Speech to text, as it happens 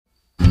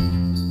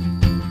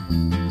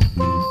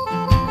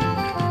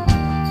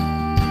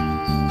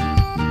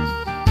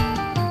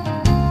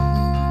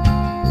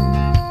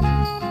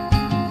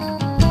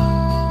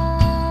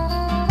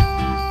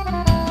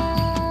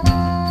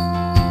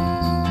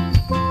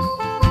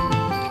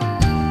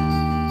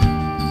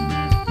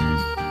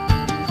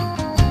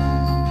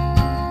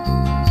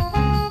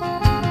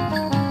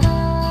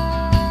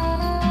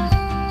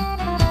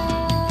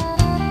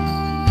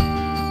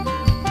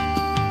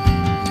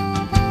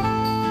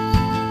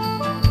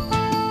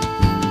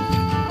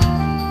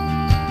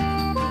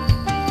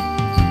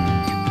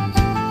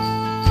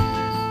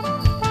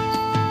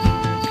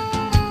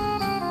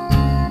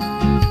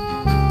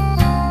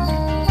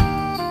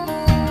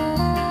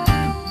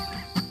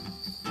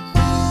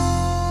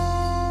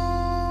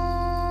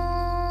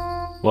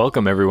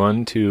Welcome,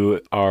 everyone, to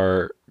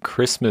our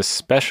Christmas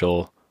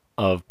special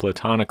of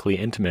Platonically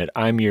Intimate.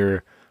 I'm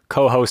your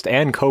co-host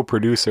and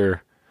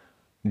co-producer,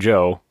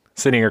 Joe.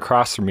 Sitting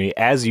across from me,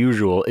 as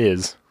usual,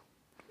 is...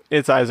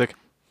 It's Isaac.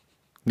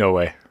 No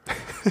way.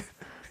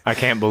 I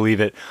can't believe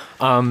it.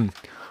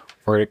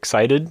 We're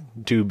excited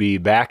to be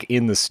back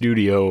in the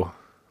studio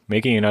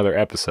making another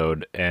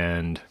episode,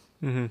 and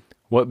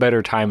what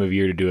better time of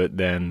year to do it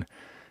than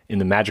in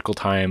the magical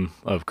time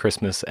of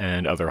Christmas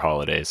and other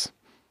holidays.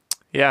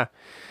 Yeah.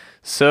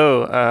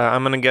 So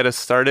I'm going to get us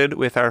started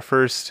with our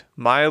first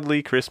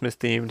mildly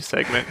Christmas-themed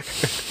segment.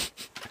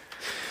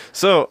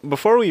 So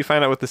before we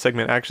find out what the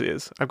segment actually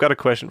is, I've got a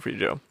question for you,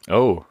 Joe.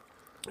 Oh.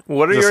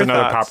 What are Is this your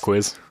another thoughts? pop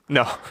quiz?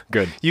 No.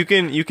 Good. You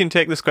can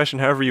take this question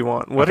however you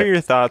want. What Okay. are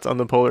your thoughts on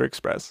the Polar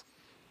Express?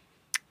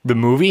 The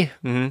movie?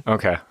 Mm-hmm.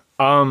 Okay.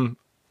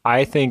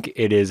 I think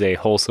it is a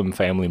wholesome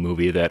family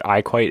movie that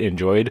I quite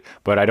enjoyed,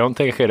 but I don't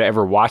think I could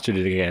ever watch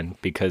it again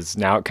because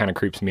now it kind of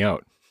creeps me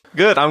out.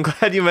 Good. I'm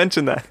glad you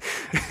mentioned that.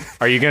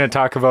 Are you going to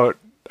talk about,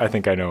 I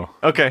think I know,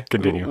 Okay.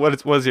 Continue.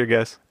 What was your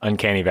guess?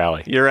 Uncanny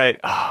Valley? You're right.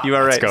 You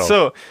are let's right. go.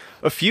 So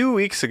a few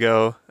weeks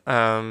ago,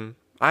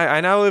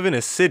 I now live in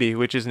a city,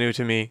 which is new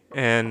to me,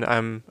 and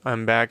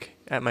I'm back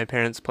at my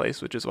parents'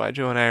 place, which is why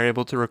Joe and I are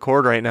able to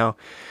record right now.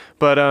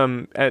 But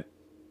at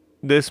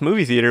this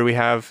movie theater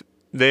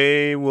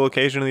they will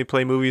occasionally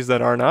play movies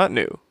that are not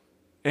new.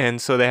 And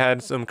so they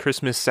had some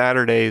Christmas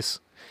Saturdays,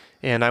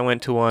 and I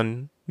went to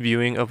one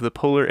viewing of The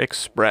Polar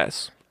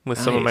Express with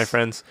some of my Nice.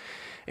 friends.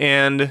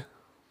 And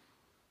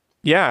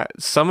yeah,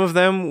 some of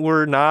them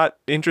were not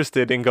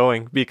interested in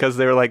going because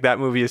they were like, that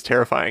movie is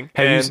terrifying.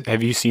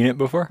 Have you seen it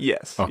before?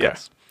 Yes, Okay.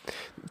 yes.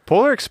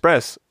 Polar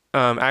Express,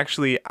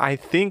 actually, I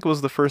think was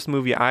the first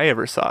movie I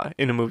ever saw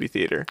in a movie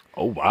theater.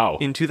 Oh, wow.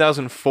 In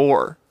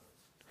 2004.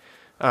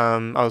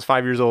 I was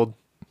 5 years old,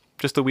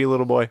 just a wee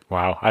little boy.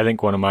 Wow. I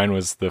think one of mine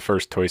was the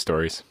first Toy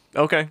Stories.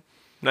 Okay,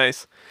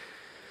 nice.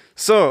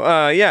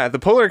 So, yeah, The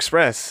Polar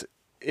Express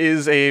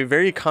is a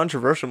very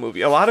controversial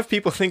movie. A lot of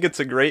people think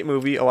it's a great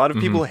movie. A lot of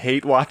people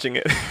hate watching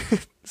it.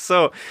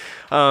 So,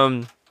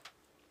 the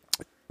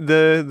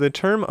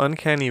term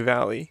Uncanny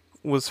Valley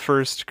was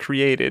first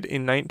created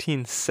in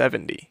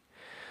 1970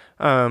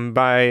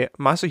 by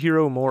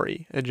Masahiro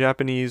Mori, a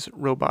Japanese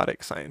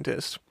robotic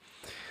scientist.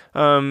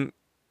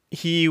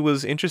 He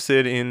was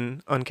interested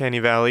in Uncanny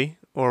Valley,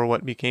 or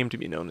what became to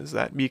be known as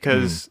that,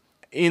 because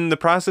in the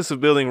process of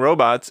building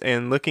robots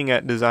and looking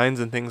at designs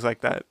and things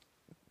like that,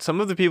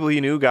 some of the people he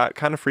knew got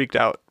kind of freaked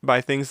out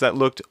by things that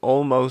looked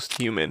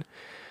almost human.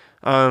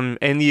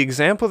 And the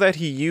example that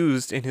he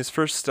used in his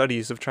first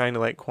studies of trying to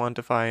like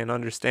quantify and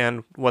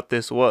understand what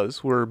this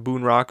was were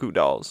bunraku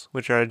dolls,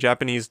 which are a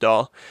Japanese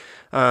doll.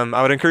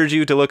 I would encourage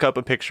you to look up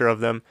a picture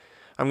of them.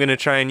 I'm going to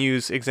try and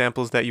use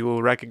examples that you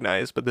will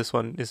recognize, but this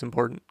one is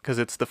important because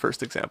it's the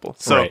first example.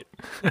 So, Right.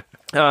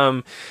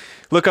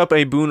 Look up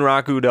a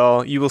bunraku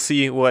doll. You will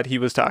see what he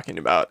was talking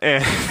about.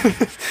 And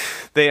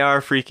they are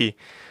freaky.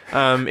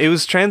 It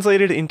was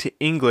translated into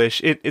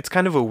English. It's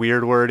kind of a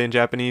weird word in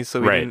Japanese,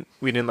 so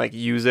we didn't like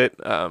use it.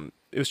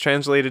 It was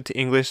translated to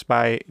English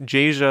by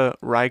Jasia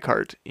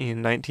Reichardt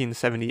in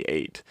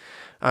 1978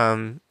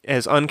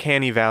 as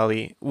Uncanny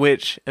Valley,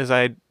 which, as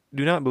I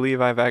do not believe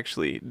I've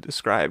actually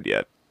described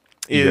yet,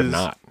 You have is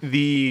not.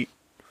 the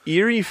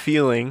eerie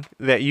feeling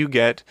that you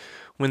get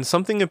when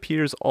something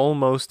appears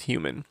almost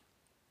human.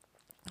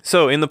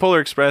 So in the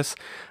Polar Express,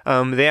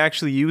 they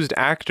actually used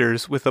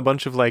actors with a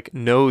bunch of like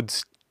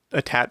nodes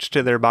attached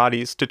to their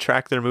bodies to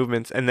track their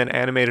movements and then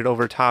animated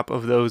over top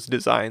of those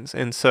designs.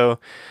 And so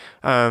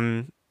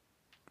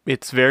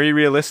it's very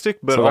realistic,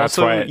 but So that's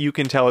also why you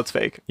can tell it's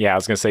fake. Yeah, I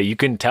was going to say, you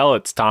can tell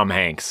it's Tom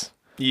Hanks,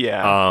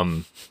 Yeah.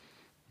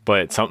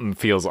 but something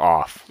feels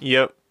off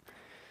Yep.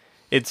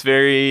 It's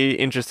very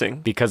interesting.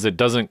 because it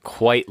doesn't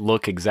quite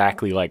look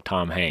exactly like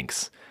Tom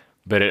Hanks,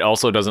 but it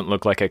also doesn't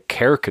look like a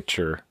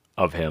caricature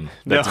of him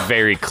that's No.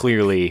 very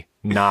clearly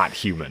not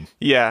human.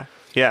 Yeah.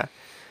 Yeah.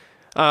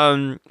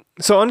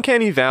 So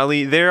Uncanny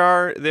Valley, there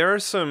are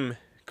some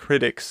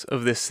critics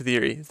of this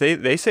theory.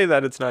 They say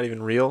that it's not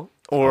even real,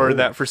 or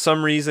that for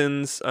some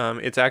reasons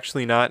it's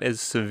actually not as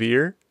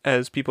severe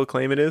as people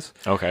claim it is.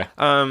 Okay.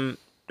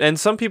 And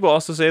some people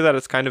also say that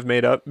it's kind of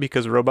made up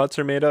because robots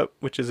are made up,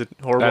 which is a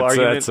horrible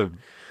argument.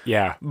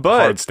 But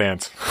hard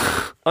stance.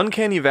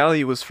 Uncanny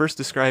Valley was first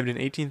described in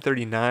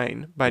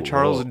 1839 by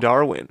Charles Whoa.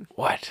 Darwin.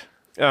 What?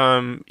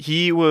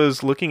 He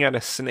was looking at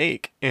a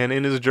snake, and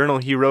in his journal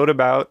he wrote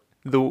about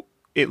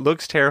it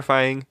looks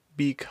terrifying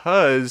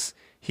because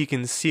he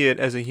can see it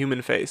as a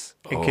human face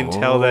and can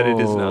tell that it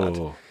is not.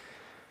 Oh.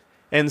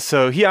 And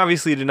so he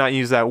obviously did not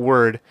use that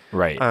word.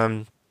 Right.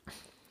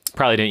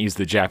 Probably didn't use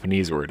the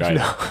Japanese word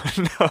either.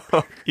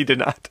 No, he did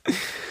not.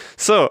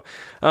 So,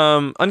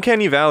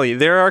 Uncanny Valley,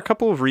 there are a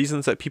couple of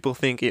reasons that people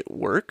think it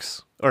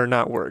works, or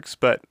not works,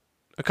 but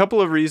a couple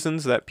of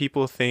reasons that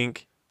people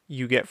think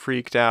you get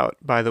freaked out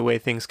by the way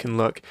things can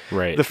look.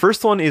 Right. The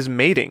first one is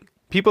mating.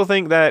 People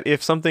think that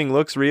if something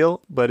looks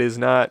real but is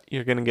not,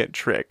 you're going to get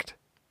tricked.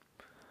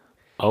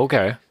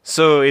 Okay.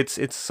 So it's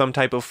some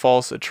type of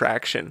false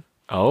attraction.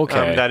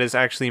 Okay. that is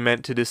actually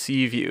meant to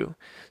deceive you.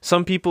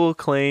 Some people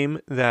claim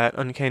that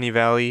Uncanny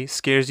Valley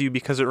scares you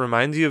because it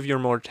reminds you of your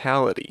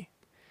mortality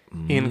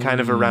in kind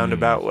of a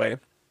roundabout way.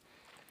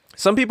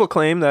 Some people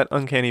claim that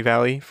Uncanny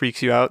Valley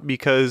freaks you out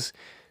because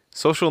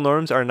social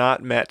norms are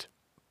not met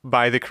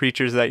by the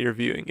creatures that you're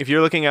viewing. If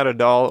you're looking at a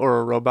doll or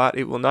a robot,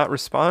 it will not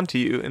respond to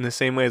you in the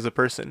same way as a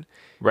person,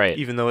 Right.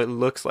 even though it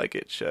looks like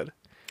it should.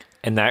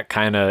 And that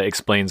kind of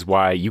explains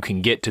why you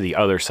can get to the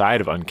other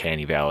side of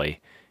Uncanny Valley.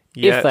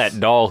 Yes. If that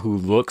doll who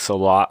looks a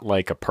lot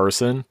like a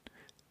person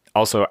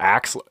also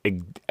acts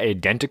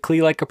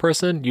identically like a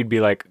person, you'd be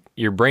like,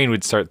 your brain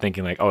would start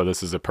thinking like, oh,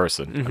 this is a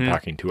person. I'm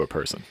talking to a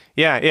person.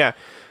 Yeah.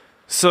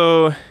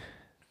 So,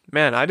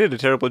 man, I did a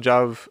terrible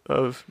job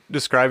of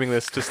describing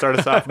this to start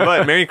us off,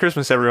 but Merry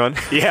Christmas, everyone.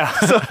 Yeah.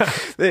 So,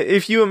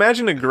 if you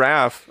imagine a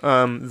graph,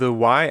 the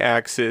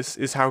y-axis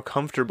is how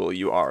comfortable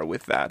you are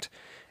with that,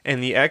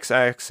 and the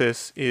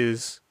x-axis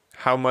is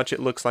how much it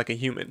looks like a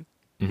human.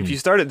 If you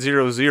start at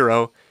 0,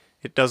 0,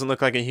 it doesn't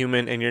look like a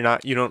human, and you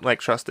don't like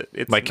trust it.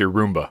 It's Like your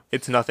Roomba.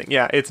 It's nothing.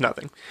 Yeah, it's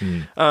nothing.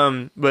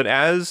 But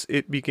as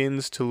it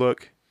begins to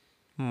look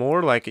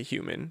more like a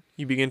human,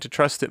 you begin to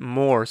trust it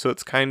more. So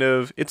it's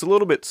a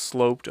little bit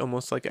sloped,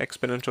 almost like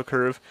exponential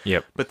curve.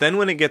 Yep. But then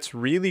when it gets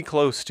really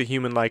close to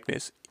human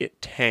likeness,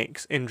 it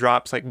tanks and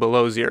drops like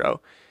below 0.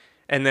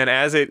 And then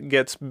as it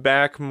gets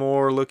back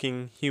more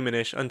looking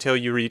humanish until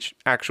you reach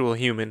actual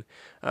human,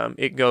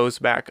 it goes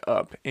back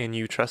up and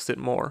you trust it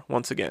more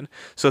once again.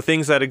 So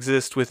things that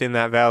exist within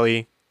that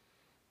valley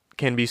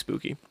can be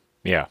spooky.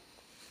 Yeah.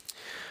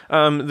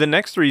 The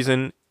next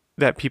reason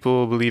that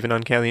people believe in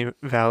Uncanny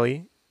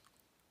Valley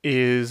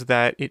is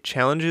that it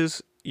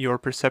challenges your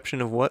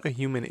perception of what a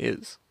human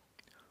is.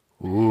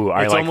 Ooh,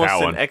 I It's like almost that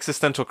one. an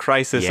existential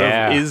crisis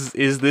Yeah. of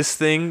is this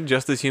thing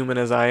just as human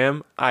as I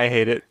am? I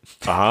hate it.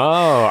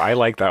 Oh, I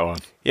like that one.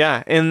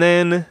 Yeah, and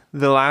then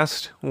the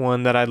last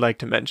one that I'd like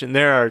to mention,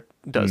 there are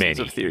dozens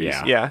Many, of theories.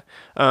 yeah.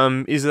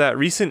 Is that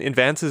recent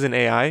advances in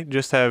AI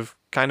just have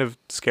kind of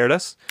scared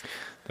us.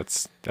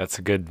 That's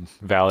a good,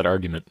 valid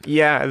argument.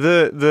 Yeah,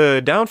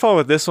 the downfall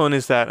with this one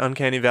is that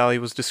Uncanny Valley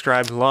was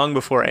described long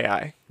before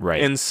AI.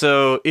 Right. And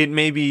so it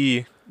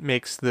maybe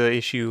makes the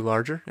issue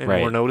larger and Right.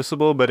 more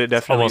noticeable, but it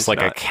definitely Almost is like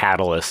a not.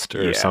 catalyst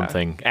or Yeah.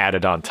 something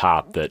added on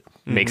top that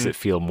makes it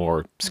feel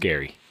more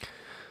scary.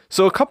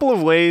 So a couple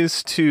of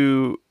ways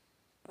to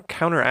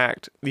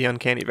counteract the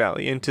Uncanny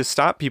Valley and to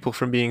stop people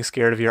from being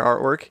scared of your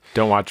artwork.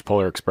 Don't watch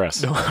Polar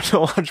Express. Don't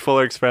watch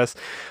Polar Express.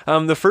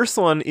 The first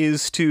one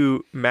is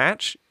to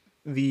match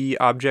the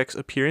object's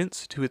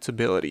appearance to its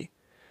ability.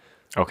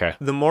 Okay.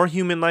 The more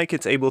human-like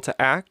it's able to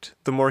act,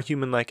 the more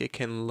human-like it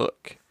can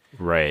look.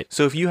 Right.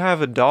 So if you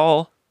have a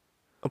doll,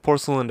 a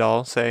porcelain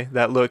doll, say,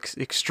 that looks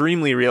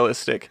extremely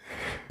realistic,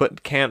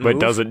 but can't move, But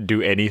doesn't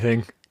do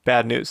anything.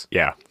 bad news.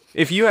 Yeah.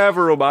 If you have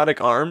a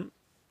robotic arm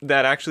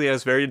that actually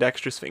has very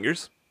dexterous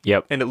fingers,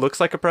 Yep. and it looks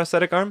like a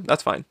prosthetic arm,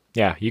 that's fine.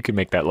 Yeah, you could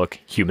make that look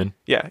human.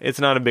 Yeah, it's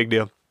not a big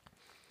deal.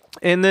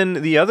 And then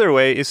the other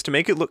way is to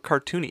make it look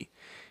cartoony.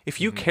 If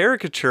you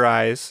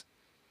caricaturize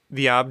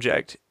the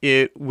object,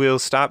 it will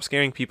stop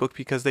scaring people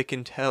because they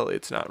can tell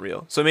it's not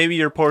real. So maybe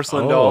your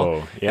porcelain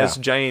doll yeah. has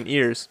giant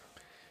ears.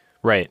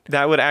 Right.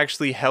 That would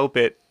actually help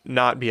it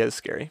not be as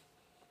scary.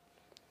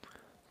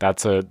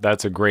 That's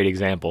a great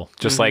example.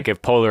 Just like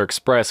if Polar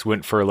Express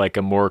went for like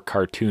a more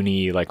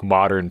cartoony, like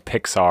modern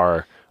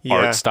Pixar Yeah.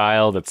 art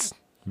style that's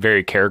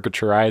very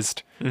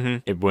caricaturized,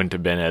 it wouldn't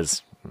have been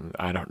as,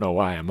 I don't know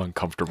why I'm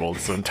uncomfortable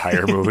this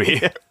entire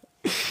movie.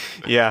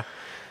 Yeah.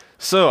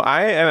 So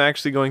I am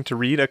actually going to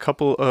read a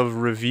couple of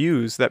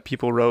reviews that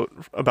people wrote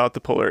about the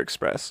Polar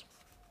Express.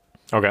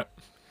 Okay.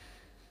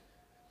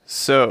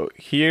 So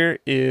here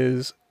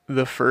is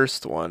the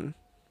first one.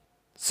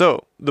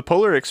 So, the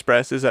Polar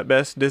Express is at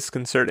best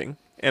disconcerting,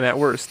 and at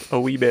worst, a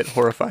wee bit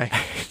horrifying.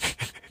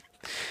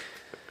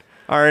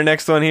 Our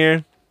next one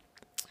here.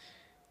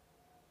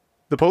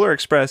 The Polar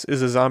Express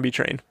is a zombie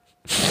train.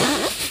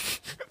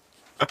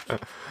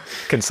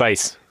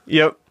 Concise.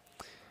 Yep.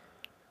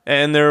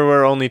 And there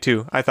were only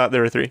 2. I thought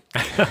there were 3.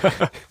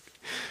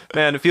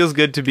 Man, it feels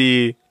good to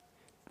be,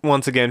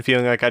 once again,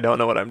 feeling like I don't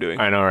know what I'm doing.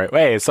 I know, right?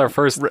 Hey, it's our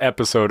first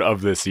episode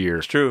of this year.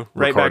 It's true.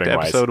 Right back to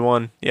recording-wise. episode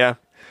 1. Yeah.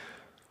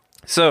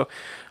 So,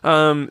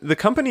 the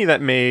company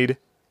that made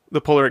the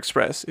Polar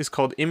Express is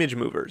called Image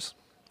Movers.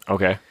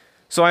 Okay.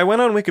 So I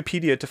went on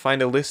Wikipedia to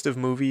find a list of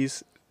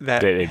movies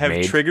that That it have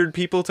made? triggered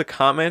people to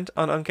comment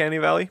on Uncanny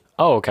Valley.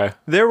 Oh, okay.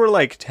 There were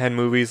like 10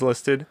 movies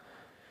listed,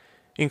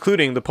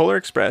 including The Polar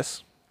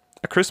Express,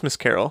 A Christmas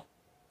Carol,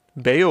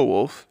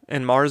 Beowulf,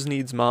 and Mars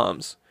Needs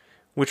Moms,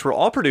 which were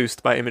all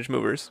produced by Image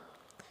Movers,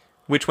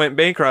 which went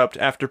bankrupt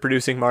after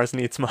producing Mars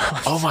Needs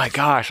Moms. Oh my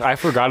gosh, I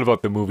forgot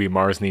about the movie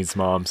Mars Needs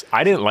Moms.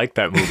 I didn't like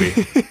that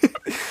movie.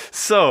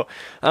 So,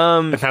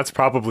 And that's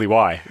probably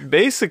why.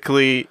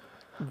 basically,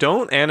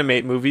 don't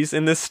animate movies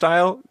in this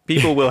style.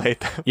 People will hate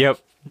them. Yep.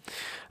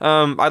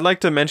 I'd like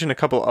to mention a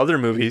couple other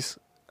movies.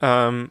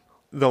 The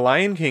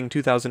Lion King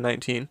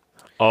 2019.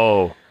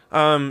 Oh,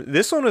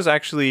 This one was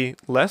actually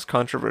less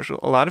controversial.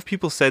 A lot of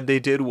people said they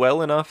did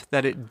well enough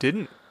that it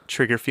didn't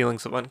trigger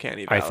feelings of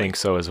uncanny valley. I think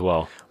so as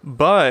well.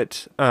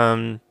 But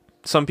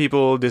some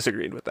people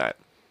disagreed with that.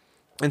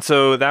 And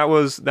so that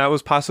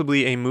was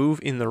possibly a move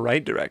in the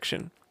right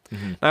direction.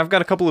 Mm-hmm. Now, I've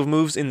got a couple of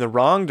moves in the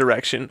wrong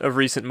direction of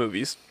recent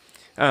movies.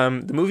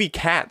 The movie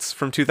Cats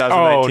from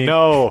 2019.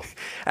 Oh, no.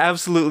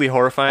 Absolutely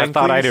horrifying. I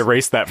thought I'd Please.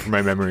 erase that from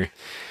my memory.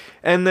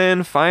 And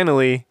then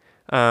finally,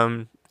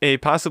 a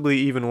possibly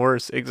even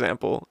worse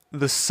example,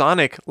 the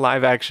Sonic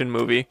live-action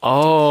movie.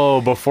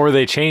 Oh, before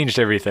they changed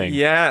everything.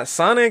 Yeah,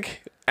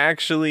 Sonic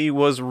actually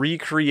was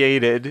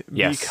recreated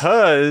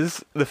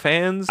because the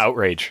fans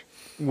Outrage.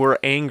 were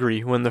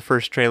angry when the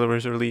first trailer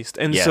was released.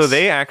 And Yes. so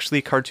they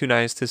actually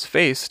cartoonized his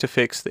face to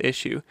fix the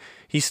issue.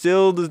 He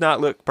still does not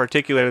look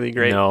particularly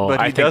great, No, but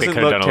he I think they doesn't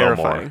could have look done a little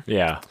terrifying. more.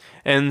 Yeah.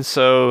 And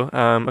so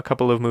a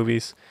couple of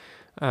movies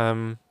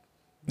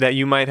that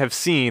you might have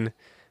seen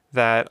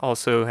that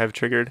also have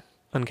triggered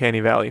Uncanny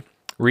Valley.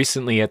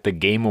 Recently at the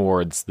Game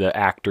Awards, the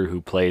actor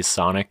who plays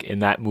Sonic in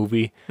that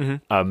movie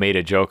made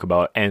a joke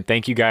about, and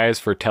thank you guys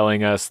for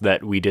telling us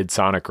that we did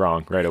Sonic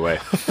wrong right away.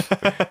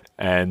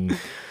 And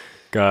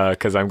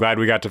because I'm glad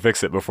we got to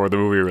fix it before the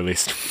movie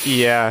released.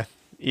 Yeah,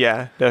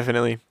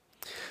 definitely.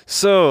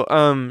 So,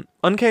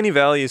 Uncanny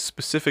Valley is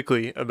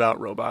specifically about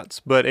robots,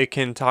 but it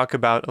can talk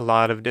about a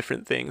lot of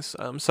different things,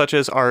 such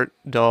as art,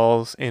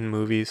 dolls, and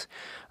movies.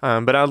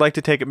 But I would like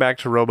to take it back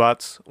to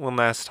robots one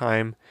last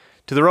time,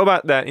 to the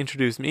robot that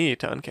introduced me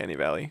to Uncanny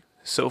Valley,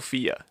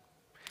 Sophia.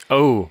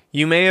 Oh,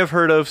 You may have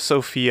heard of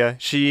Sophia.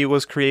 She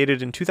was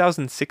created in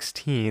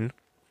 2016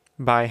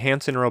 by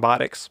Hanson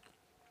Robotics.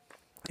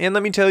 And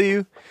let me tell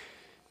you,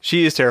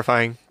 she is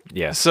terrifying.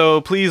 yes. So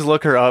please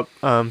look her up.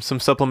 Some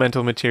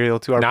supplemental material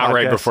to our Not podcast.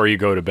 right before you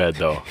go to bed,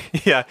 though.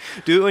 Yeah,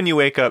 do it when you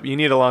wake up. You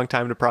need a long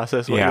time to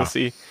process what Yeah. you'll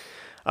see.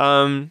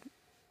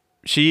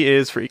 She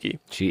is freaky.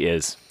 She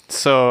is.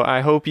 So I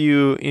hope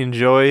you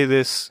enjoy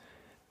this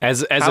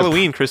As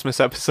Halloween Christmas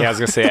episode. Yeah, I was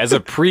gonna say, as a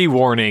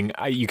pre-warning,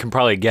 you can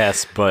probably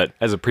guess, but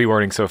as a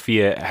pre-warning,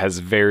 Sophia has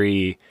a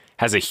very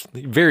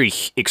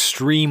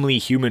extremely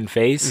human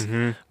face,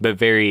 but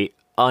very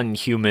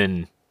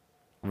unhuman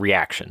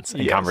reactions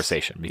and Yes.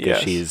 conversation because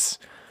Yes. she's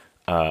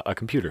a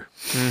computer.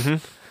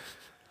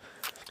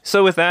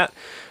 So with that,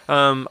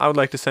 I would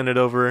like to send it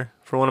over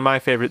for one of my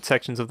favorite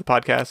sections of the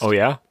podcast. Oh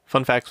yeah,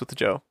 Fun Facts with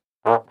Joe.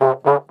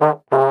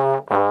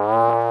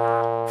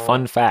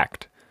 fun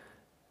fact: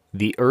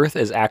 the Earth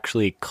is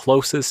actually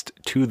closest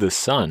to the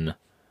sun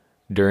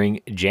during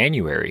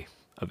January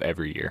of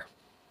every year.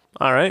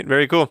 All right,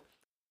 very cool.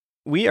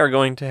 We are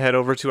going to head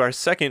over to our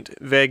second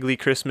vaguely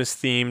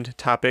Christmas-themed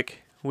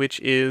topic, which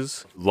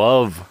is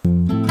Love.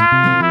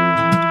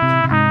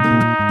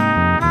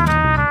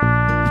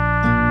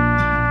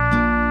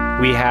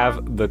 We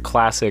have the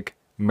classic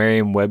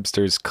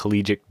Merriam-Webster's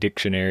Collegiate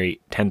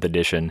Dictionary 10th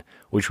edition,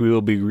 which we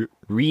will be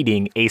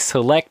reading a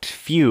select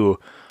few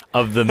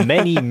of the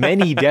many,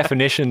 many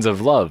definitions of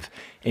love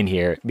in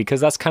here,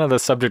 because that's kind of the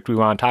subject we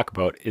want to talk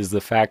about, is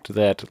the fact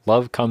that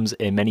love comes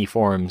in many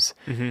forms,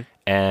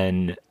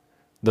 and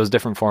those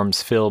different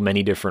forms fill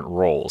many different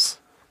roles.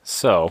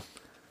 So,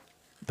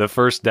 the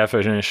first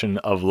definition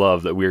of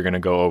love that we're going to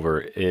go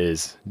over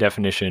is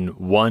definition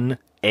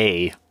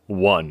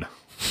 1A1.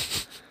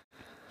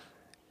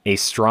 A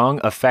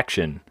strong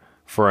affection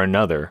for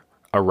another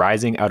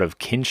arising out of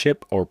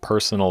kinship or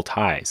personal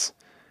ties.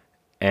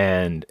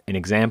 And an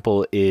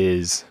example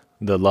is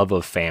the love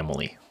of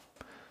family.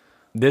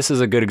 This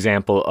is a good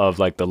example of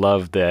like the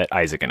love that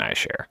Isaac and I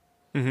share.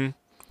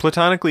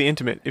 platonically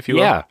intimate, if you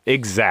will. Yeah,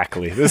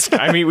 exactly. This,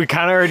 I mean, we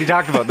kind of already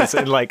talked about this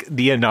in like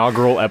the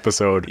inaugural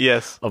episode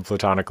Yes. of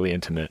Platonically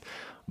Intimate.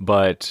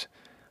 But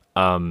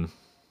the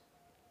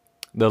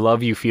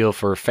love you feel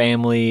for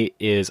family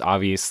is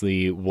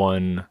obviously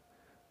one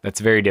that's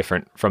very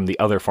different from the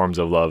other forms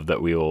of love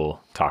that we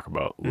will talk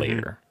about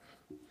later.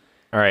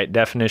 All right,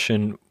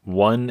 definition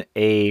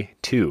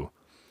 1A2.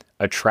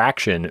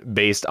 Attraction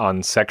based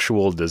on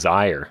sexual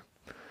desire.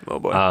 Oh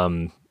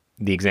boy.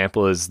 The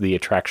example is the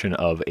attraction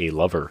of a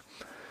lover.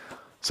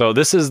 So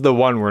this is the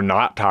one we're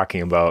not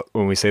talking about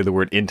when we say the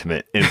word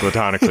intimate in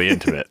Platonically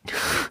Intimate.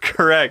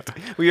 Correct.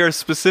 We are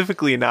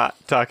specifically not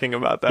talking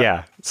about that.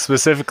 Yeah,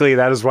 specifically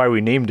that is why we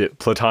named it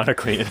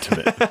Platonically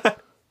Intimate.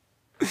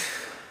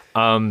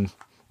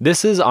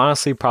 This is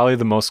honestly probably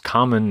the most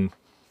common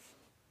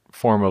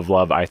form of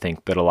love, I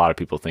think, that a lot of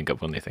people think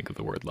of when they think of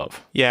the word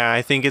love. Yeah,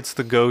 I think it's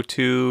the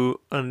go-to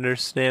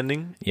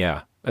understanding.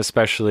 Yeah,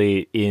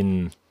 especially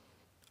in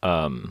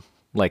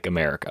like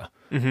America,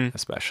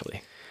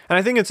 especially. And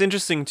I think it's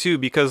interesting too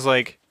because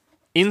like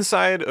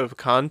inside of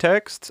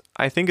context,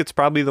 I think it's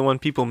probably the one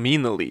people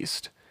mean the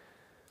least.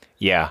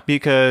 Yeah,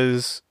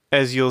 Because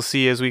as you'll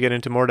see as we get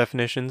into more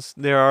definitions,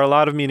 there are a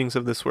lot of meanings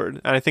of this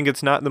word. And I think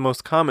it's not the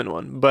most common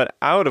one, but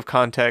out of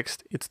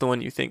context, it's the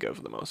one you think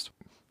of the most.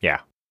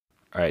 yeah.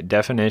 All right,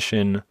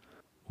 definition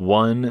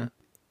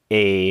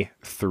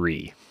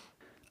 1A3.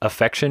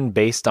 Affection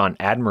based on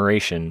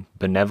admiration,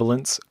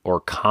 benevolence,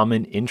 or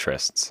common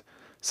interests,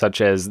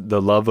 such as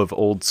the love of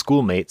old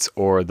schoolmates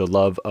or the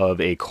love of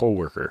a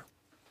coworker.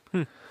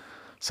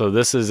 So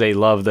this is a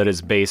love that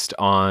is based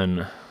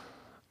on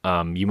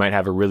You might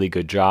have a really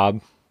good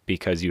job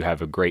because you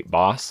have a great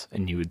boss,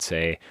 and you would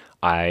say,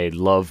 I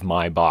love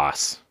my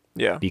boss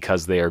Yeah.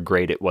 because they are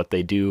great at what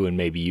they do, and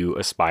maybe you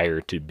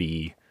aspire to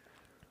be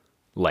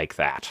like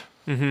that.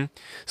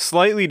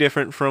 Slightly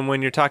different from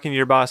when you're talking to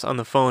your boss on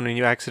the phone and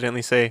you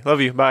accidentally say,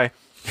 love you, bye.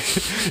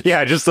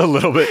 Yeah, just a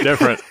little bit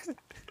different.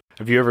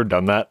 Have you ever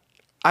done that?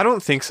 I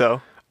don't think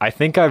so. I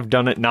think I've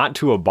done it not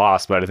to a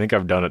boss, but I think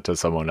I've done it to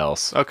someone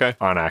else. Okay.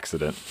 On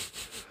accident.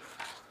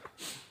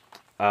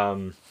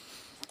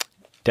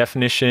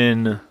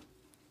 Definition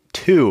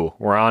 2.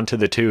 We're on to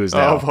the 2s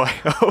now. Oh boy.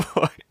 Oh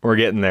boy. We're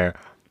getting there.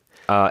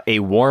 A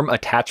warm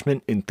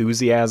attachment,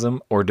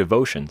 enthusiasm, or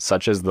devotion,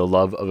 such as the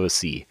love of a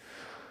sea.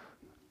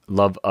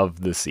 Love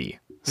of the sea.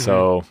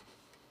 So,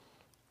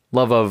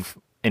 love of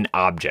an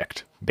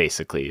object,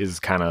 basically, is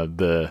kind of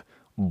the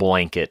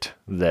blanket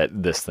that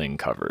this thing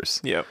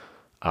covers. Yep.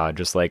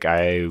 Just like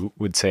I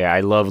would say, I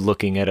love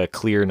looking at a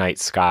clear night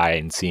sky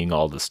and seeing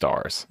all the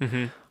stars.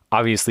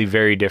 Obviously,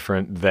 very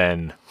different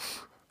than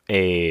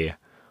a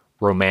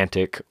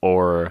romantic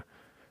or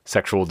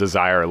sexual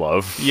desire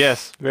love.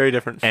 Yes, very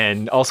different.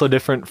 And also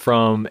different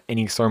from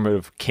any sort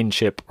of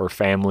kinship or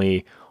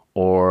family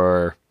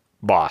or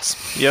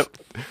boss. Yep.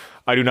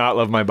 I do not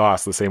love my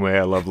boss the same way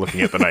I love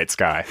looking at the night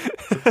sky.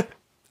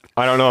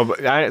 I don't know,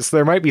 but so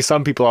there might be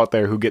some people out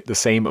there who get the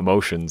same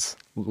emotions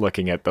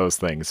looking at those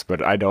things,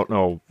 but I don't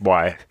know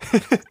why.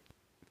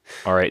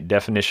 All right,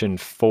 definition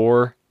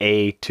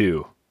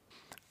 4A2.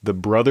 The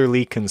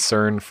brotherly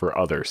concern for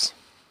others.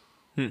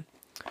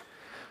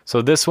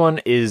 So this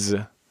one is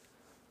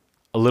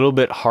a little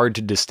bit hard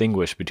to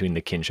distinguish between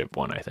the kinship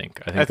one, I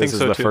think. I think this is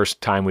so the too.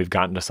 first time we've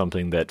gotten to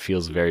something that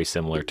feels very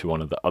similar to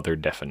one of the other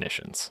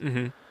definitions.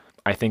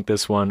 I think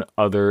this one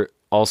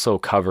also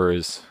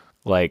covers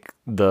like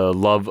the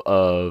love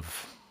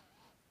of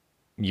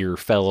your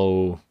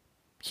fellow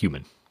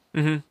human.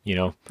 You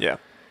know? Yeah.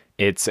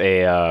 It's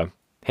a,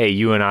 hey,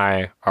 you and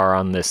I are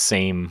on this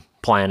same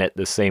planet,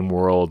 the same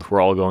world.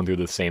 We're all going through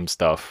the same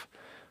stuff.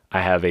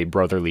 I have a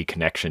brotherly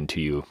connection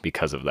to you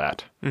because of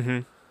that.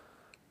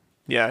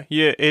 Yeah.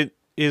 Yeah. It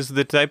is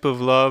the type of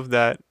love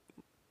that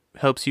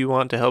helps you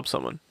want to help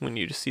someone when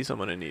you just see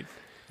someone in need.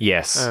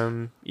 Yes.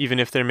 Even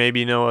if there may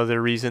be no other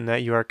reason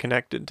that you are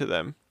connected to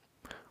them.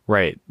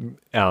 Right.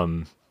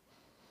 The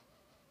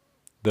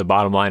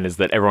bottom line is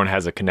that everyone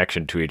has a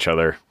connection to each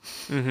other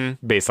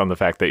based on the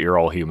fact that you're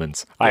all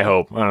humans. I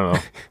hope. I don't know.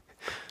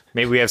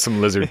 Maybe we have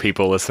some lizard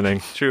people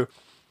listening. True.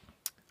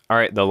 All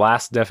right. The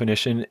last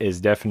definition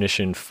is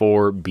definition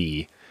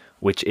 4B,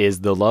 which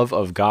is the love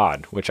of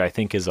God, which I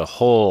think is a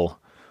whole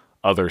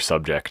other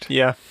subject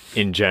Yeah.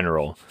 in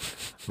general.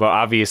 But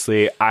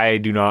obviously, I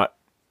do not,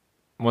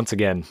 once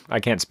again, I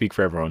can't speak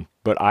for everyone,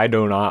 but I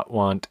do not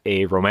want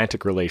a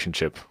romantic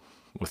relationship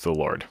with the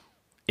Lord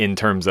in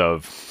terms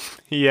of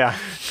Yeah.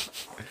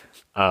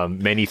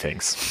 many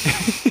things.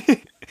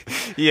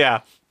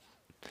 Yeah.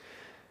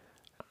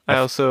 I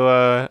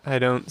also I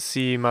don't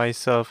see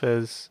myself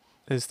as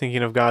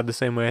thinking of God the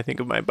same way I think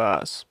of my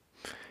boss.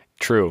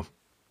 True.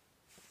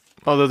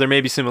 Although there may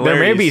be similarities.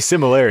 There may be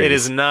similarities. It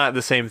is not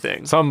the same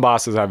thing. Some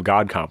bosses have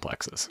God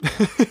complexes,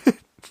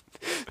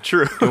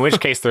 True. in which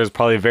case there's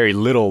probably very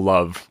little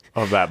love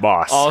of that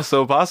boss.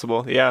 Also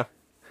possible. Yeah.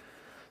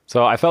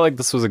 So I felt like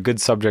this was a good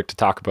subject to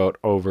talk about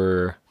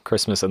over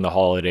Christmas and the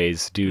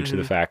holidays due to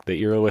the fact that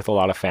you're with a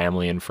lot of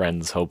family and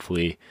friends,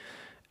 hopefully.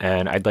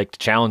 And I'd like to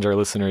challenge our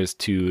listeners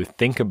to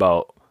think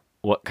about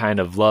what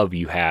kind of love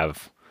you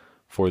have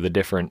for the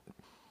different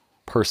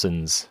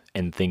persons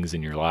and things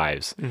in your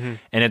lives. And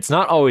it's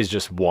not always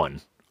just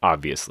one,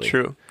 obviously.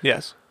 True.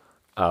 Yes.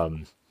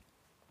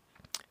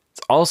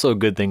 It's also a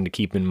good thing to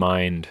keep in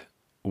mind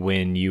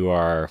when you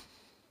are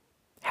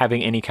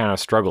having any kind of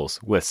struggles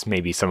with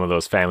maybe some of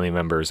those family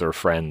members or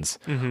friends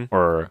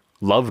or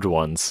loved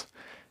ones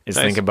is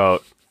Nice. think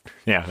about,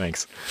 yeah,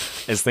 thanks.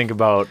 Is think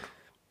about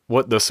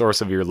what the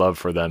source of your love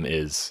for them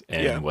is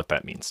and what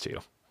that means to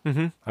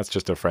you. That's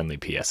just a friendly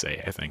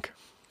PSA, I think.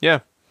 Yeah.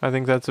 I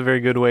think that's a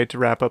very good way to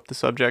wrap up the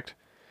subject.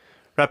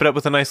 Wrap it up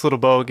with a nice little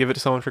bow. Give it to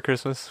someone for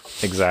Christmas.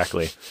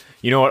 Exactly.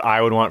 You know what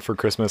I would want for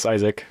Christmas,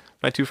 Isaac?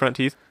 My 2 front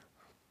teeth.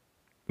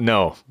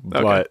 No,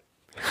 but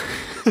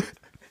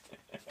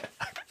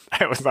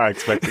I was not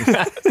expecting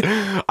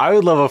that. I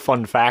would love a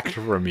fun fact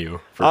from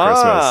you for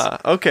Christmas.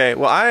 Okay.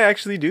 Well, I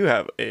actually do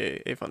have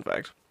a fun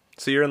fact.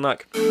 So you're in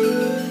luck.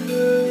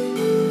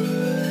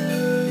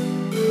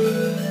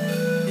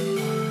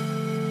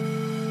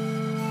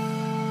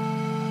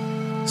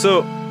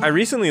 So I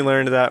recently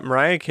learned that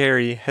Mariah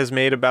Carey has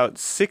made about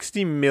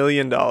 $60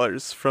 million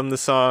from the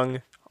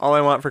song All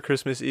I Want for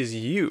Christmas Is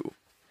You.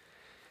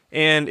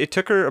 And it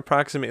took her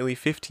approximately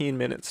 15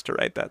 minutes to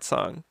write that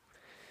song.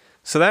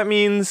 So that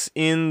means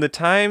in the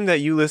time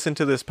that you listen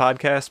to this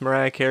podcast,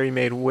 Mariah Carey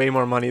made way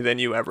more money than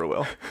you ever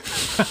will.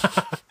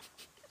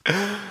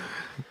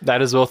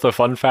 That is both a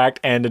fun fact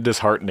and a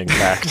disheartening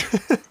fact.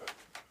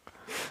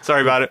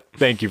 Sorry about it.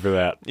 Thank you for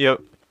that.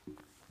 Yep.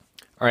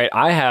 All right,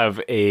 I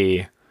have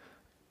a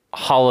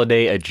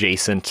holiday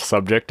adjacent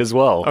subject as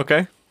well.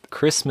 Okay.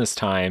 Christmas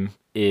time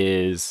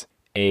is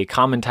a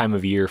common time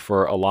of year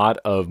for a lot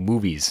of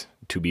movies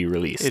to be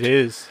released. It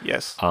is,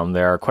 yes.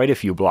 There are quite a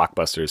few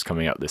blockbusters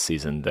coming out this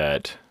season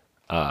that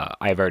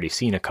I've already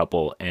seen a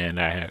couple, and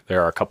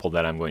there are a couple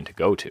that I'm going to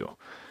go to.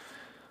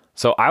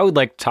 So I would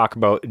like to talk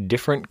about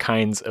different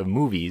kinds of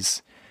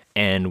movies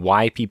and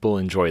why people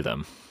enjoy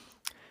them.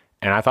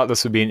 And I thought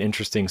this would be an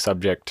interesting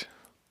subject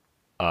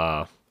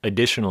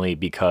additionally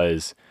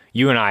because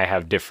you and I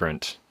have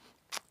different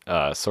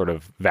sort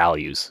of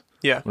values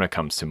when it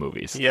comes to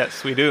movies.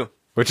 Yes, we do.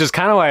 Which is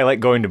kind of why I like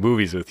going to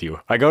movies with you.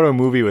 I go to a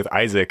movie with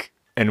Isaac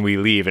and we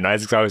leave, and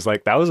Isaac's always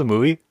like, that was a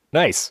movie?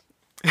 Nice.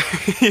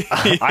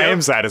 I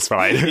am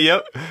satisfied.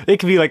 Yep. It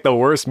could be like the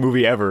worst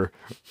movie ever,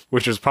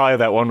 which is probably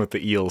that one with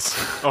the eels.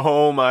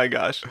 Oh my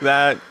gosh.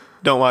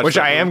 Don't watch Which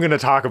that I am movie. going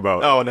to talk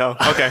about. Oh no.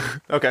 Okay.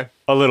 Okay.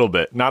 A little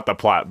bit. Not the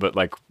plot, but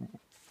like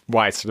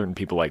why certain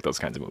people like those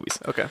kinds of movies.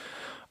 Okay.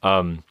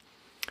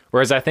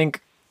 Whereas I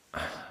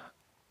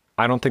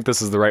don't think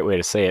this is the right way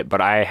to say it,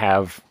 but I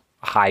have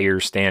higher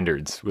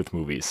standards with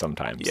movies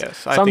sometimes.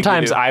 Yes, I think you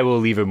sometimes do. I will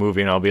leave a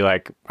movie and I'll be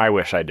like, I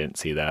wish I didn't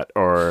see that.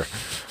 Or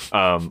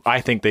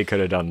I think they could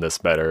have done this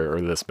better or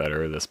this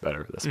better or this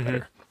better or this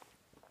better.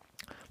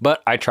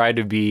 But I try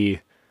to be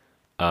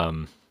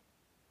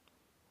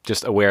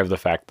just aware of the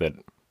fact that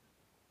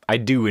I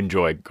do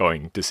enjoy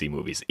going to see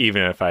movies,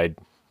 even if I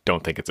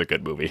don't think it's a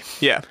good movie.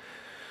 Yeah.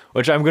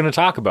 Which I'm going to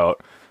talk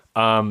about.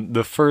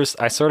 The first,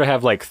 I sort of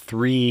have like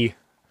 3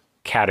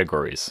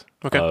 categories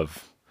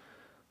of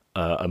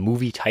a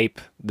movie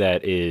type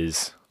that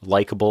is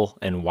likable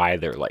and why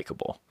they're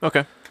likable.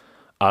 Okay.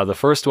 The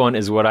first one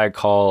is what I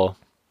call,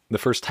 the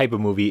first type of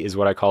movie is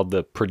what I call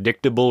the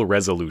predictable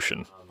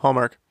resolution.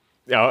 Hallmark.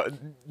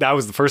 That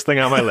was the first thing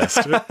on my list,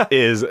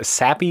 is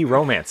sappy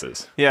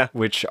romances. Yeah.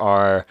 Which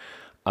are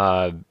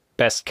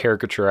best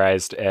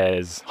caricaturized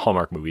as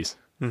Hallmark movies.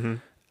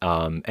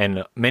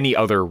 And many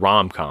other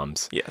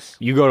rom-coms. Yes.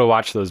 You go to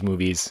watch those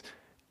movies,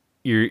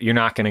 you're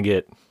not going to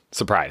get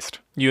surprised.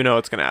 You know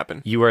it's going to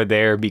happen. You are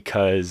there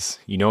because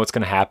you know what's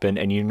going to happen,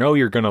 and you know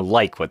you're going to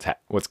like what's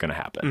going to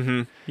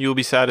happen. You'll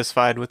be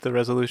satisfied with the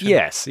resolution.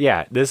 Yes,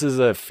 yeah. This is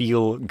a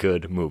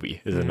feel-good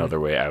movie, is another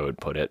way I would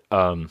put it.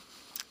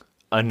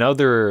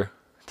 Another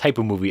type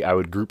of movie I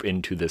would group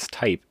into this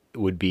type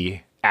would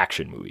be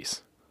action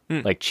movies,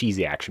 like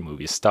cheesy action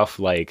movies. Stuff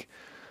like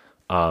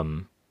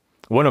one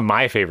of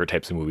my favorite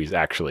types of movies,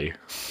 actually.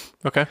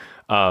 Okay.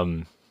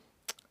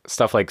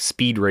 Stuff like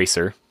Speed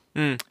Racer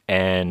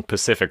and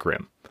Pacific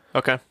Rim.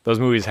 Okay. Those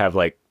movies have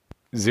like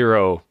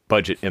 0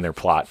 budget in their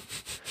plot.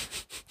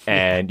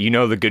 And you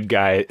know the good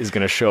guy is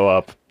going to show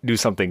up, do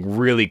something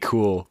really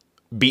cool,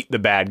 beat the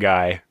bad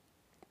guy.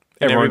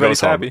 And Everyone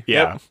everybody's goes home. happy.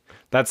 Yeah. Yep.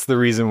 That's the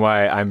reason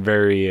why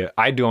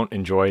I don't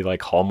enjoy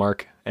like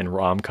Hallmark and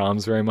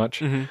rom-coms very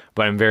much,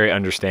 but I'm very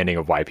understanding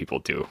of why people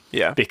do.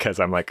 Yeah. Because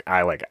I'm like,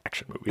 I like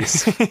action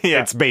movies.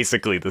 Yeah. It's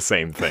basically the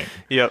same thing.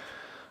 Yep.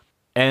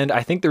 And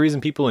I think the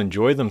reason people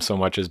enjoy them so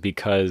much is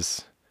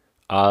because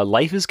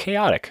life is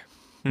chaotic.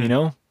 You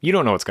know, you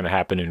don't know what's going to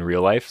happen in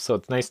real life. So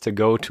it's nice to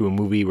go to a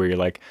movie where you're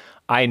like,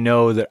 I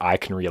know that I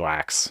can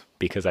relax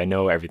because I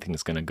know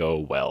everything's going to go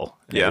well.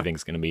 And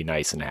everything's going to be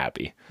nice and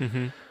happy.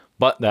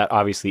 But that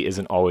obviously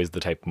isn't always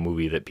the type of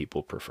movie that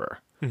people prefer.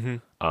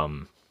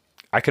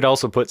 I could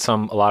also put a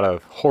lot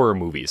of horror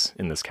movies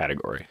in this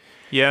category.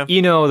 Yeah.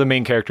 You know, the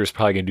main character is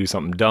probably going to do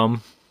something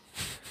dumb,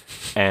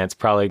 and it's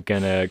probably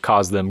going to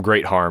cause them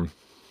great harm,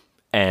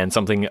 and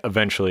something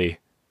eventually,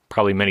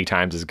 probably many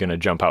times, is going to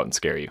jump out and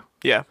scare you.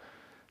 Yeah.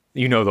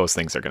 You know those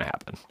things are going to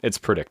happen. It's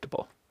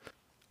predictable.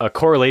 A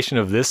correlation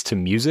of this to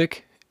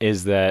music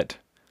is that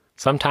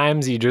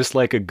sometimes you just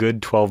like a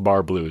good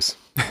 12-bar blues.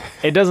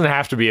 It doesn't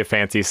have to be a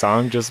fancy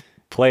song. Just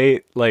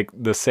play like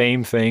the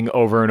same thing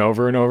over and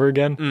over and over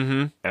again.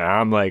 And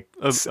I'm like...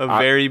 A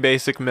very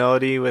basic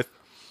melody with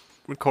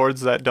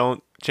chords that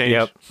don't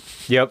change.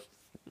 Yep.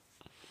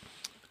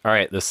 All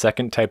right, the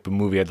second type of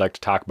movie I'd like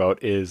to talk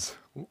about is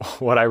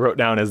what I wrote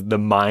down as the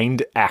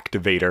mind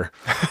activator.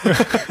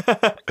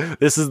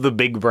 This is the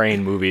big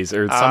brain movies,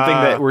 or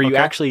something where you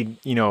actually,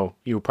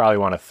 you probably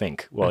want to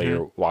think while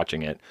you're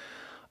watching it.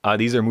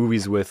 These are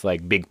movies with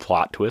like big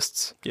plot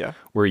twists. Yeah.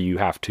 Where you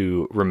have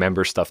to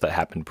remember stuff that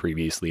happened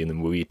previously in the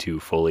movie to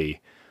fully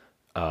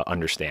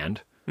understand.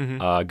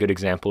 A good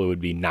example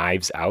would be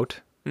Knives Out.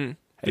 Yep.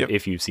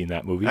 If you've seen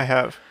that movie. I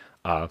have.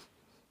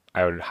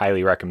 I would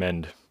highly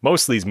recommend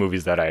most of these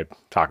movies that I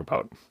talk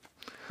about.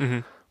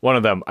 One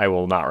of them I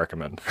will not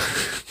recommend.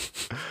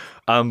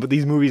 But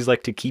these movies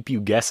like to keep you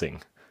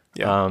guessing.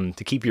 Yeah.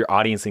 To keep your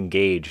audience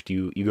engaged.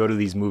 You go to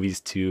these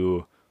movies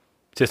to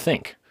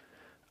think.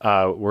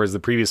 Whereas the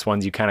previous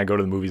ones, you kind of go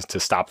to the movies to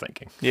stop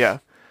thinking. Yeah.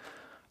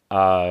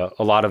 A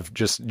lot of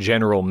just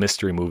general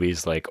mystery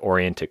movies like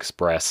Orient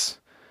Express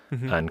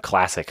and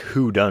classic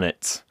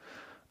whodunits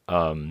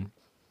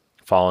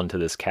fall into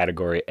this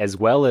category, as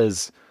well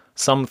as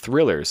some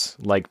thrillers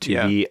like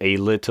to be a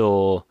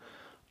little,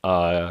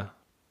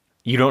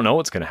 you don't know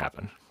what's going to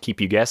happen.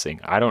 Keep you guessing.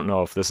 I don't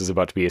know if this is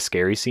about to be a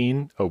scary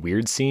scene, a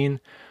weird scene,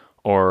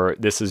 or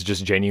this is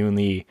just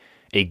genuinely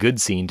a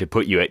good scene to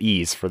put you at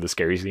ease for the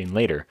scary scene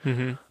later.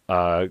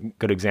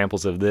 Good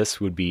examples of this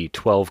would be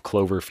 12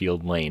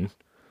 Cloverfield Lane,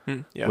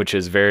 Yeah. which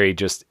is very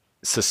just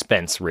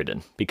suspense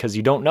ridden because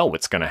you don't know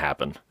what's going to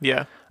happen.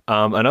 Yeah.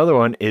 Another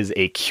one is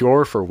A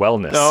Cure for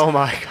Wellness. Oh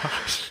my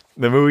gosh.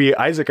 The movie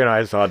Isaac and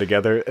I saw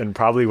together and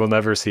probably will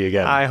never see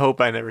again. I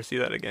hope I never see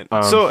that again.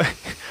 So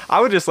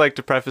I would just like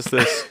to preface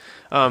this.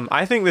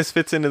 I think this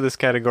fits into this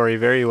category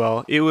very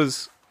well.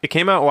 It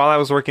came out while I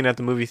was working at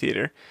the movie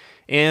theater,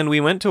 and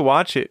we went to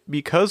watch it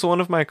because one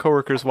of my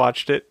coworkers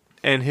watched it,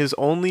 and his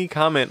only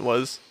comment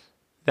was,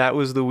 "That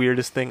was the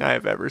weirdest thing I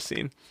have ever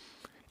seen."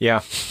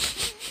 Yeah.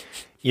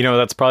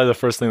 That's probably the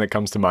first thing that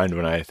comes to mind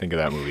when I think of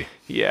that movie.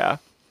 Yeah.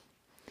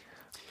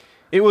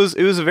 It was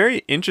a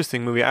very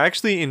interesting movie. I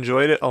actually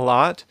enjoyed it a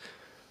lot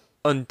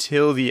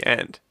until the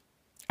end.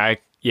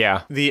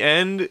 The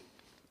end,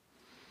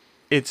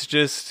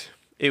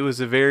 it was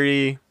a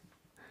very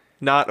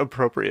not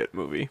appropriate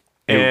movie.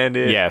 And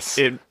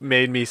it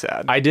made me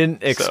sad. I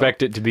didn't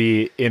expect it to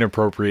be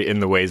inappropriate in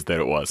the ways that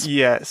it was.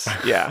 Yes.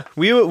 Yeah.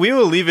 We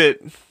will leave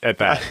it at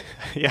that.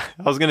 Yeah.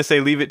 I was going to say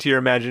leave it to your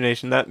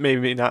imagination. That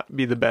may not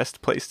be the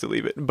best place to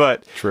leave it.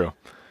 But true.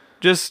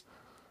 Just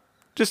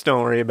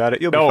don't worry about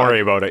it. You'll be fine. Don't worry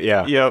about it.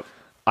 Yeah. Yep.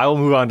 I will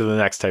move on to the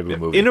next type of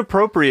movie.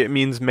 Inappropriate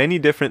means many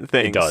different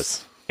things. It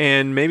does.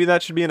 And maybe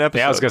that should be an episode.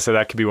 Yeah, I was going to say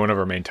that could be one of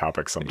our main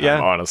topics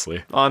sometime,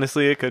 honestly.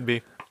 Honestly, it could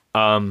be.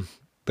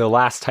 The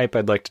last type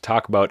I'd like to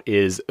talk about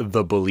is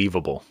the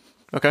believable.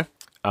 Okay.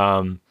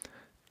 And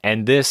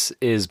this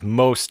is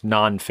most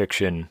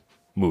nonfiction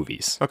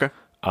movies. Okay.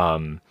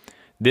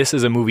 This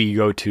is a movie you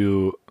go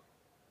to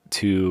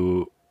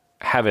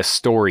have a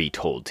story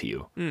told to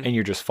you, and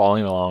you're just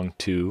following along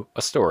to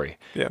a story.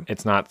 Yeah.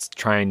 It's not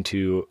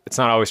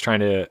always trying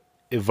to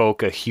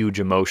evoke a huge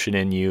emotion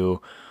in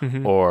you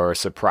or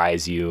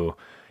surprise you.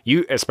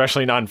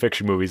 Especially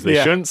nonfiction movies,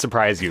 they shouldn't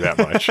surprise you that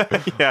much.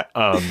 Yeah.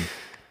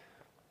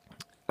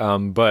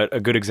 But a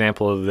good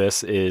example of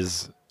this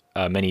is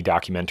many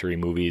documentary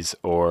movies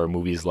or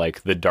movies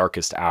like The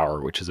Darkest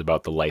Hour, which is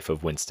about the life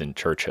of Winston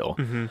Churchill.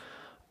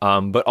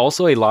 But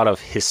also a lot of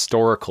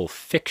historical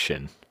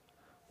fiction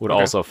would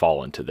also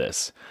fall into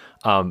this.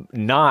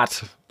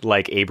 Not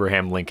like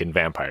Abraham Lincoln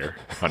Vampire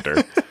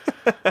Hunter.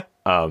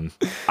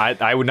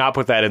 I would not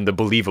put that in the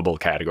believable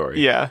category.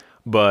 Yeah.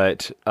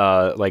 But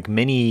like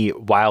many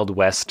Wild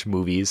West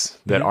movies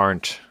that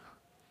aren't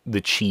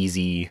the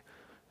cheesy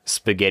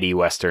spaghetti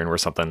western where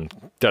something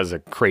does a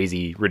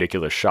crazy,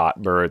 ridiculous shot,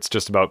 where it's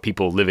just about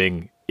people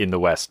living in the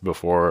West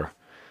before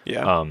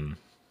it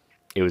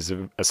was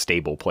a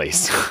stable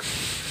place.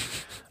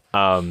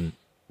 And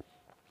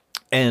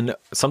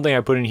something I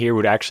put in here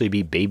would actually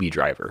be Baby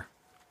Driver.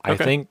 I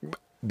think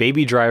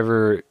Baby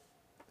Driver,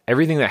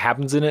 everything that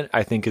happens in it,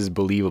 I think is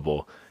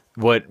believable.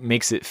 What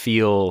makes it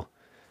feel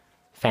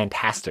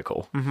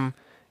fantastical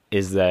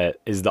is the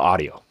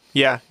audio.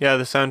 Yeah. The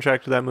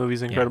soundtrack to that movie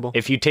is incredible. Yeah.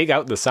 If you take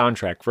out the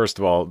soundtrack, first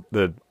of all,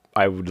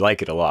 I would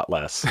like it a lot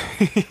less.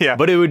 Yeah.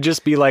 But it would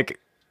just be like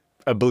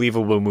a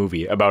believable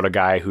movie about a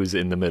guy who's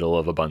in the middle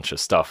of a bunch of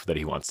stuff that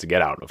he wants to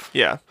get out of.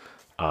 Yeah.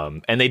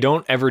 And they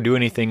don't ever do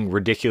anything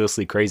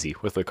ridiculously crazy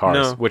with the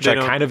cars, which I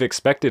kind of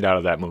expected out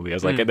of that movie. I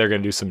was like, they're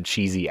going to do some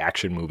cheesy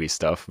action movie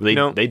stuff. They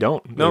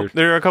don't. No,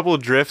 there are a couple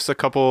of drifts, a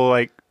couple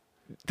like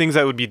things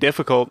that would be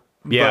difficult,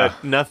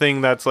 but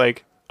nothing that's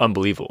like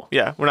unbelievable.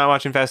 Yeah, we're not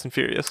watching Fast and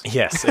Furious.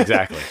 Yes,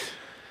 exactly.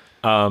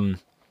 There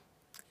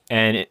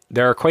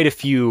are quite a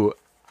few.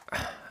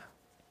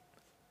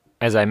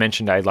 As I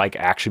mentioned, I like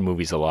action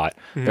movies a lot.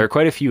 There are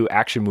quite a few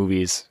action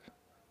movies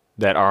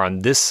that are on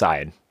this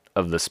side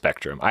of the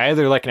spectrum. I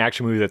either like an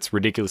action movie that's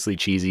ridiculously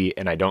cheesy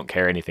and I don't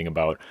care anything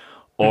about,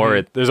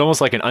 or there's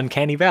almost like an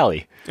uncanny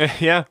valley.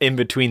 Yeah. In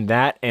between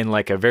that and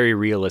like a very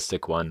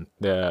realistic one.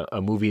 A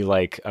movie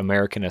like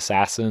American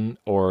Assassin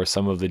or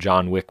some of the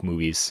John Wick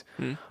movies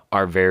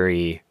are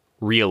very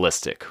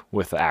realistic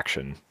with the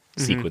action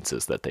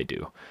sequences that they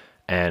do.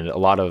 And a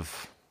lot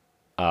of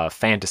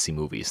fantasy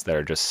movies that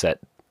are just set,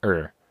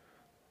 or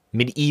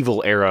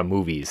medieval era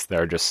movies that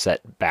are just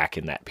set back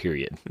in that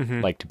period,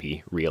 like to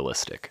be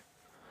realistic.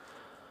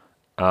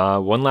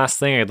 One last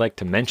thing I'd like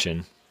to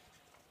mention,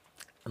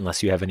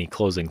 unless you have any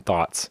closing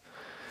thoughts,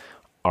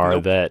 are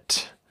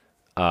that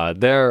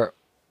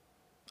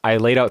I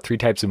laid out 3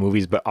 types of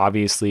movies, but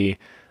obviously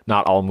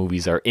not all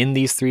movies are in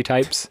these 3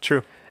 types.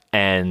 True.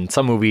 And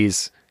some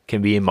movies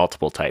can be in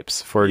multiple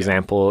types. For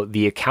example,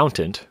 The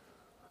Accountant,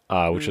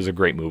 which is a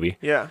great movie.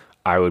 Yeah.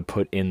 I would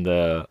put in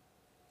the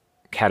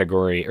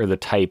category or the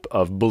type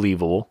of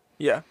believable.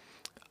 Yeah.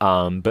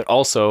 But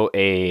also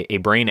a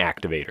brain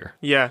activator.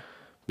 Yeah.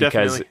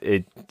 Because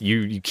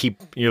definitely.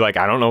 you're like,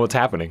 I don't know what's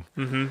happening.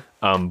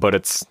 But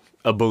it's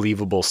a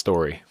believable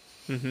story.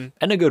 And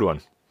a good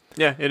one.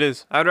 Yeah, it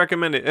is. I'd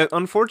recommend it.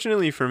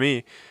 Unfortunately for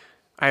me,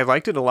 I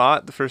liked it a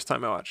lot the first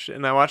time I watched it.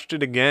 And I watched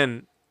it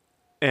again,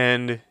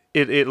 and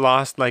it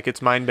lost like its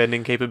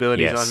mind-bending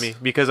capabilities on me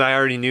because I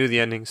already knew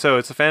the ending. So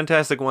it's a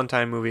fantastic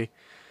one-time movie.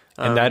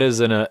 And that is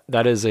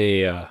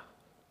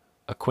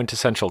a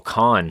quintessential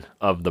con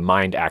of the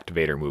mind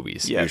activator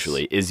movies. Yes.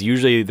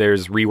 Usually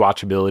there's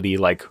rewatchability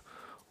like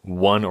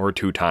 1 or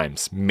 2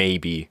 times,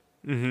 maybe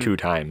 2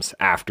 times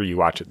after you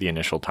watch it the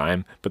initial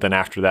time. But then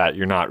after that,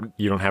 you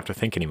don't have to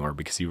think anymore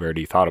because you've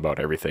already thought about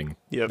everything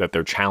that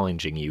they're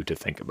challenging you to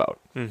think about.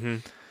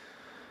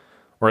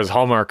 Whereas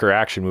Hallmark or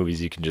action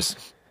movies, you can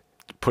just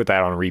put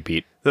that on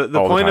repeat. The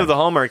point of the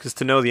Hallmark is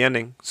to know the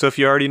ending. So if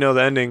you already know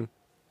the ending,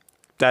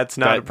 that's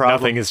not a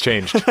problem. Nothing has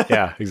changed.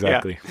 Yeah,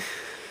 exactly. Yeah.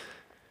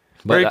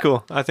 Very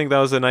cool. I think that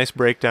was a nice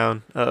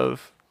breakdown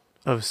of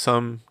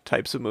some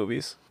types of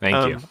movies.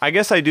 Thank you. I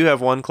guess I do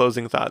have one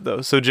closing thought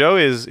though. So Joe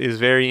is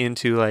very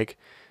into like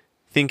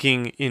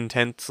thinking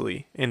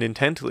intently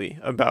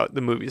about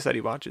the movies that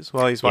he watches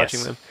while he's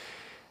watching them.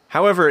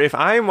 However, if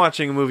I'm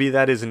watching a movie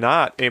that is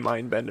not a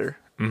mind bender,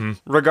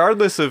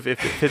 regardless of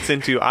if it fits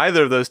into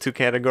either of those 2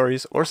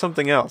 categories or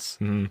something else,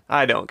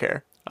 I don't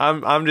care.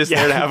 I'm just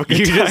there to have a good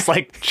time. You just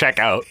like check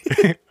out.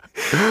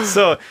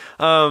 So,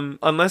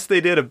 unless they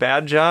did a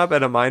bad job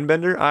at a mind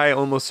bender, I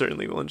almost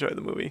certainly will enjoy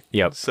the movie.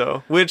 Yep.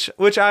 So, which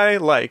I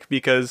like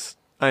because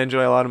I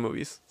enjoy a lot of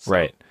movies. So.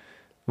 Right.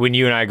 When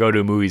you and I go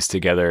to movies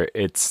together,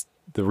 it's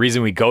the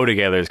reason we go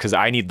together is because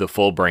I need the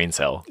full brain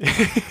cell,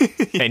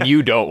 and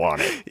you don't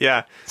want it.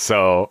 Yeah.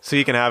 So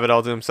he can have it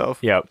all to himself.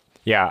 Yep.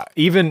 Yeah.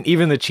 Even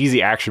the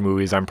cheesy action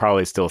movies, I'm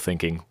probably still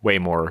thinking way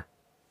more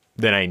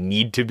than I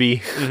need to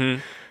be.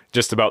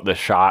 Just about the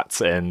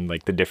shots and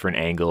like the different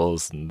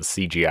angles and the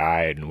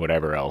CGI and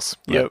whatever else.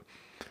 But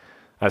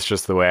that's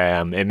just the way I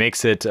am. It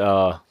makes it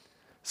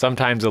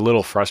sometimes a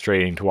little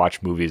frustrating to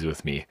watch movies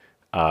with me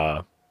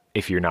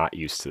if you're not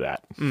used to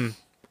that,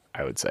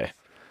 I would say.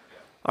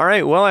 All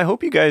right. Well, I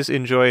hope you guys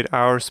enjoyed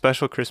our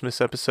special Christmas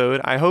episode.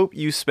 I hope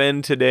you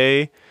spend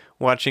today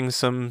watching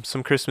some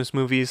Christmas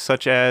movies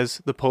such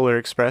as The Polar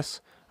Express,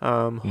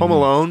 Home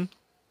Alone.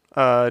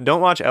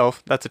 Don't watch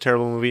Elf. That's a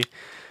terrible movie.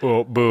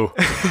 Oh, boo.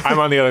 I'm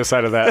on the other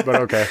side of that, but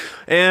okay.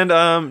 And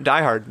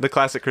Die Hard, the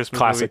classic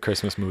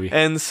Christmas movie.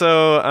 And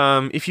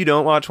so if you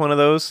don't watch one of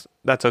those,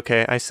 that's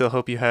okay. I still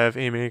hope you have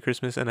a Merry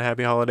Christmas and a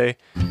Happy Holiday.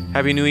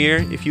 Happy New Year.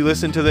 If you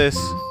listen to this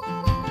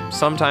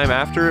sometime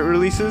after it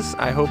releases,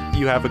 I hope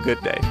you have a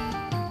good day.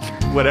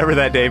 Whatever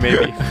that day may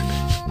be.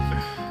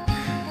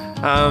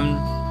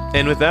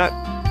 And with that,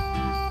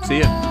 see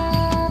ya.